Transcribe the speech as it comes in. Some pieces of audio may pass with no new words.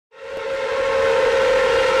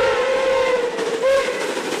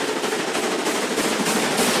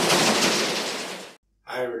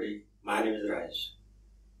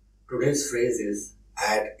Today's phrase is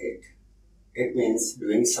at it. It means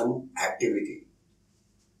doing some activity.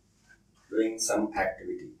 Doing some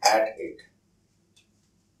activity at it.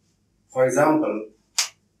 For example,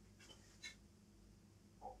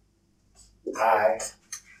 I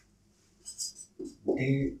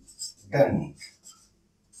didn't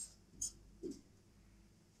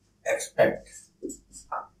expect.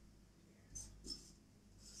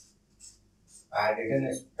 I didn't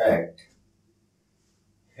expect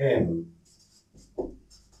him.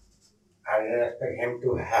 I didn't expect him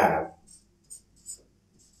to have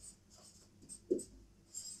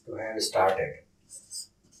started.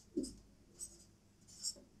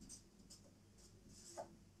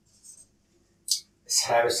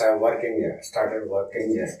 Have started working yet.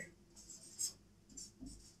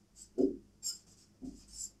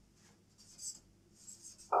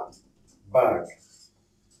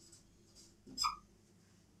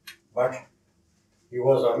 But he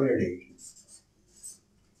was already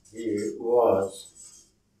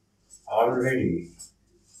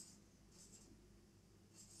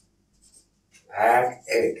at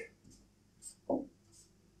it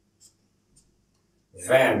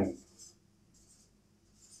when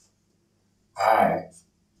I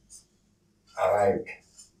arrived.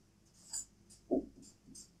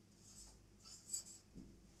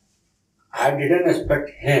 I didn't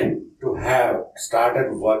expect him to have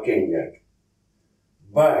started working yet,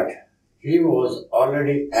 but he was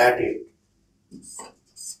already at it.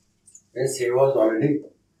 Means he was already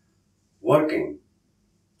working.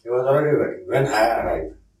 He was already working when I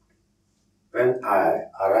arrived. When I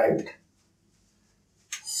arrived.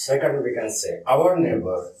 Second, we can say our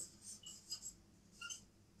neighbor.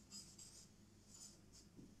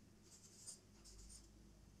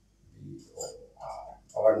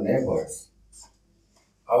 Our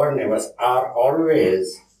neighbors are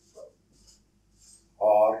always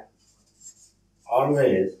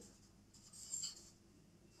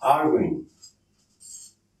arguing.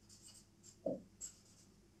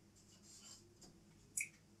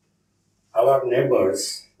 Our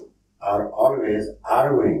neighbors are always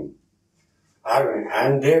arguing,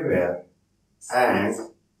 and they were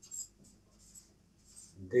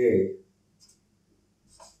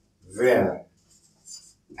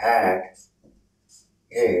at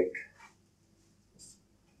it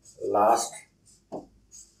last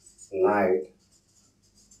night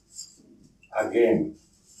again.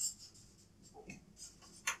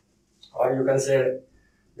 Or you can say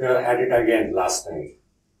they are at it again last night,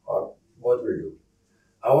 or both will do.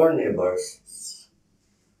 Our neighbors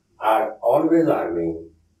are always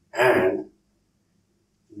arguing, and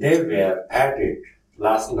they were at it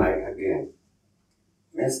last night again.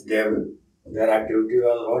 Means their activity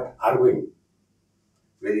was what? Arguing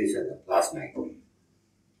with each other last night.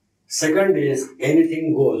 Second is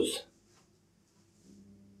anything goes.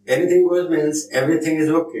 Anything goes means everything is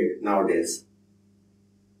okay nowadays.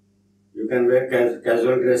 You can wear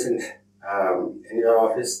casual dress in your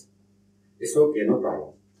office. It's okay, no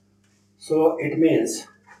problem. So it means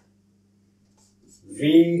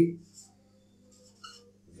we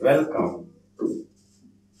welcome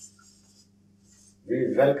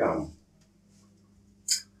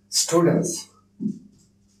students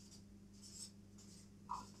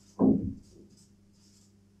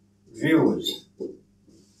views,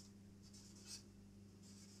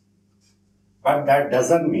 but that does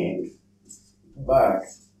not mean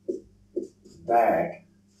that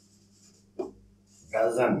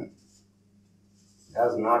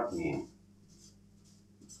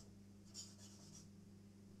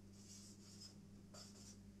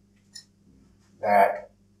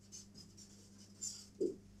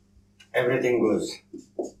everything goes.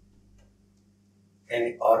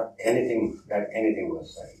 Anything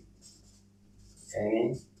goes. Sorry.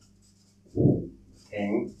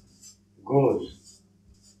 Anything goes.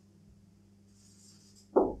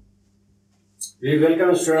 We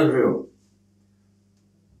welcome students' view,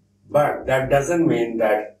 but that doesn't mean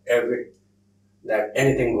that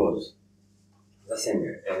anything goes. The same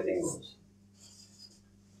way, anything goes.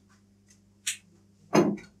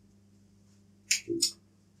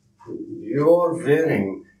 You're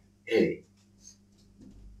wearing a.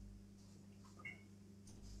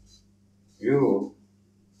 You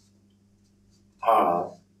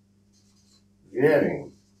are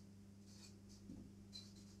wearing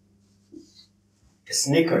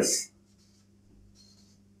sneakers.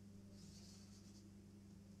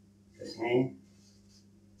 Sneakers.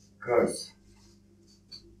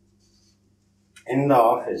 In the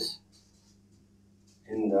office.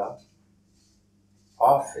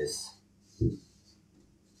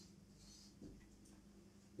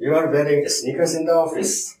 You are wearing sneakers in the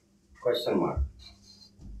office. Question mark.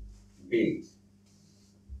 B.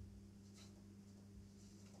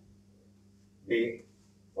 B.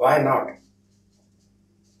 Why not?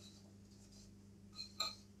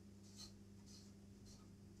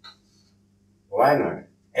 Why not?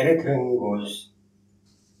 Anything goes.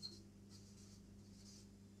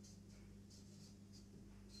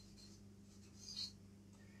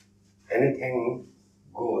 Anything goes.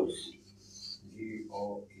 Goes.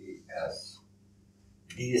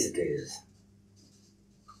 These days.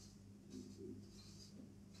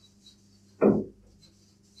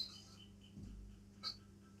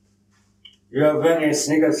 You are wearing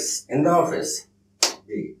sneakers in the office.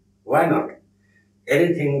 B. Why not?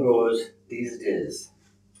 Anything goes these days.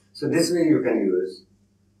 So this way you can use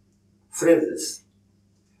phrases.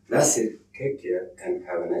 That's it. Take care and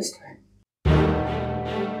have a nice time.